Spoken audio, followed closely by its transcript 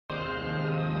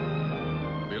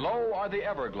Below are the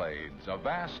Everglades, a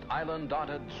vast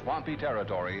island-dotted, swampy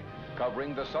territory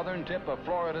covering the southern tip of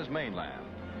Florida's mainland.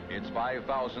 Its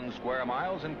 5,000 square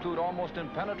miles include almost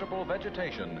impenetrable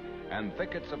vegetation and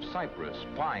thickets of cypress,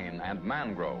 pine, and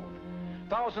mangrove.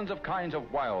 Thousands of kinds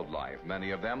of wildlife,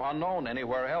 many of them unknown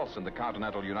anywhere else in the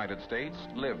continental United States,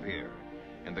 live here.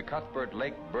 In the Cuthbert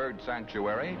Lake Bird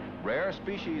Sanctuary, rare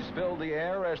species fill the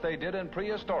air as they did in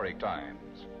prehistoric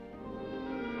times.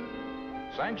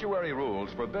 Sanctuary rules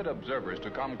forbid observers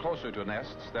to come closer to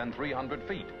nests than 300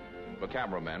 feet. The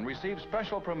cameramen receive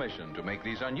special permission to make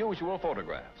these unusual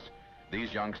photographs.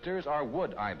 These youngsters are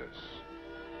wood ibis.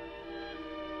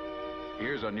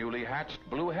 Here's a newly hatched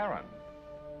blue heron.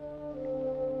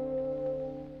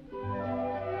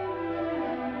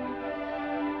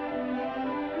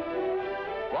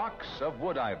 Flocks of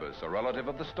wood ibis, a relative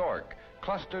of the stork,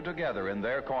 cluster together in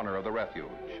their corner of the refuge.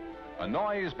 A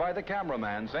noise by the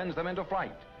cameraman sends them into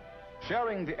flight.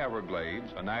 Sharing the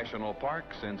Everglades, a national park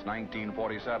since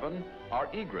 1947, are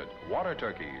egret, water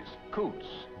turkeys, coots,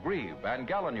 grebe, and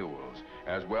gallinules,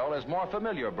 as well as more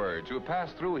familiar birds who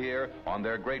pass through here on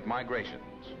their great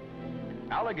migrations.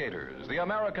 Alligators, the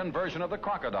American version of the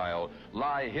crocodile,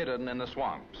 lie hidden in the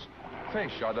swamps.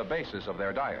 Fish are the basis of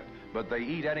their diet, but they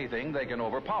eat anything they can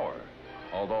overpower.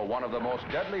 Although one of the most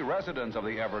deadly residents of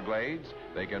the Everglades,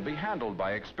 they can be handled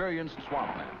by experienced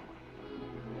swampmen.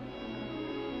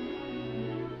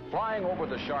 Flying over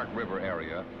the Shark River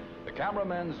area, the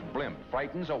cameraman's blimp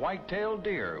frightens a white-tailed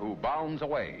deer who bounds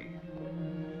away.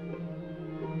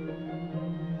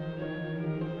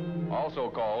 Also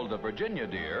called the Virginia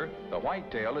deer, the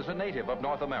whitetail is a native of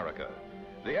North America.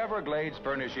 The Everglades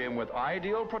furnish him with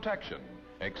ideal protection,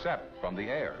 except from the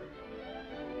air.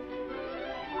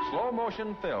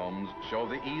 Slow-motion films show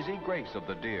the easy grace of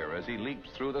the deer as he leaps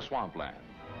through the swampland.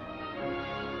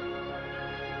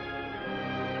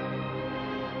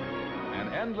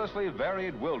 An endlessly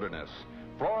varied wilderness,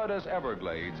 Florida's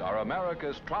Everglades are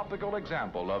America's tropical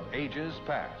example of ages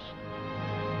past.